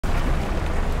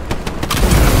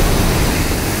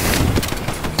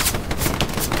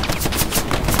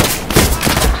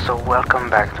welcome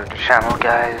back to the channel,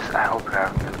 guys. I hope you're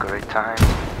having a great time.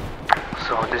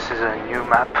 So this is a new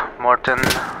map, Mortain.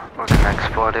 We're gonna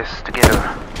explore this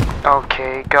together.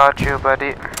 Okay, got you,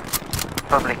 buddy.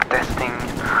 Public testing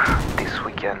this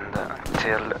weekend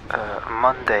till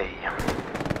Monday.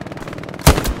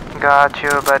 Got you,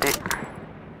 buddy.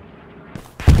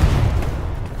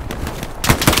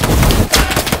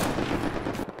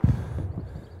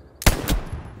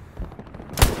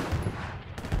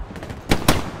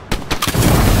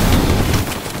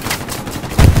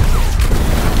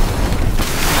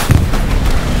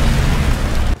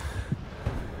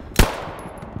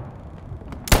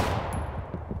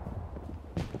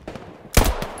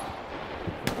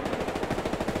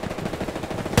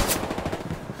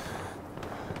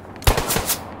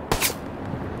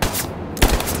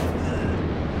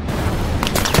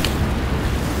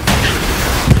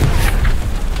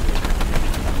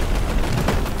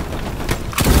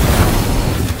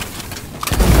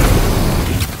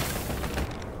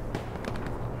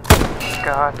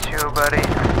 Got you, buddy.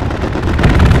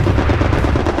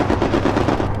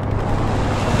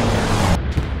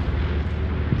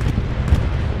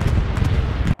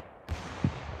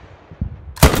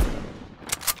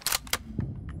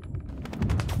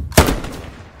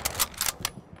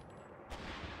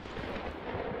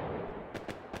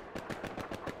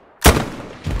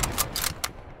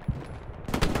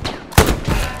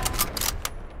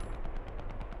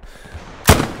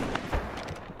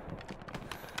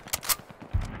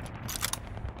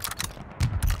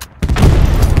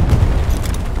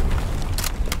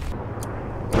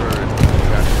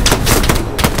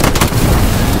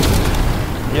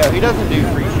 Yeah, he doesn't do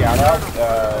free shoutouts.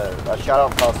 A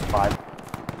shoutout costs 5.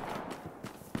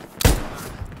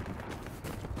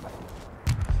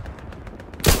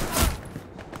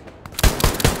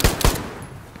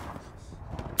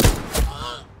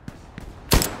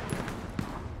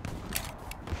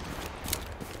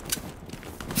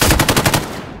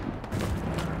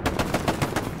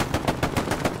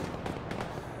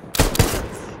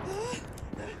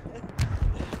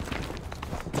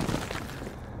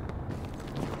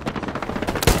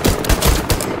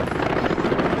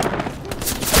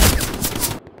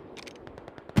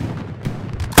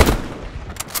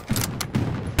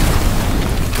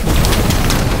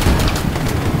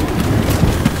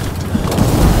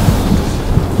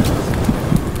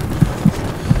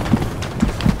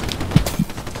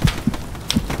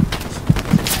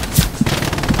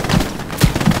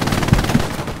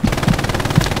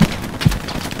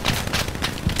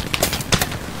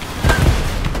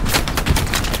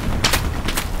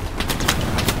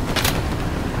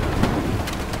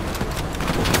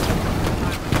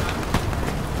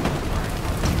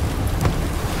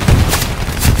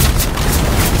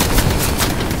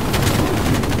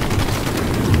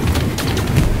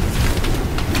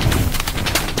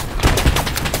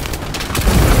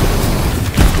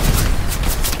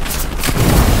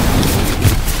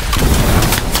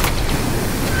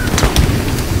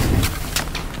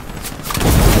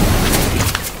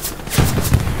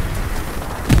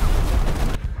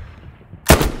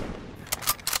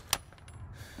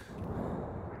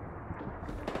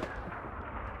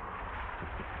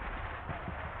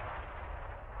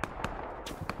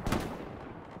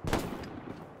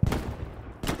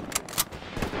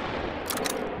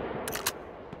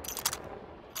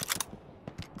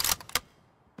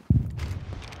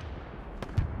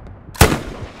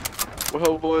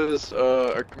 Well, boys,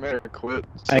 our commander quit,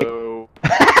 so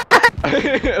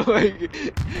like,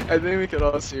 I think we can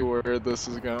all see where this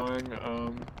is going.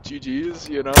 GG's,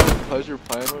 you know, pleasure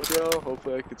playing with y'all.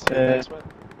 Hopefully, I can see you next one.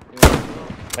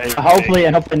 Hopefully,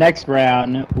 I hope the next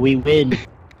round we win.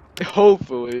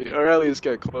 Hopefully, or at least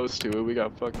get close to it. We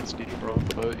got fucking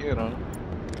steamrolled, but you know,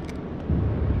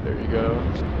 there you go.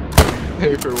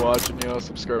 Thank you for watching, y'all.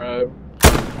 Subscribe.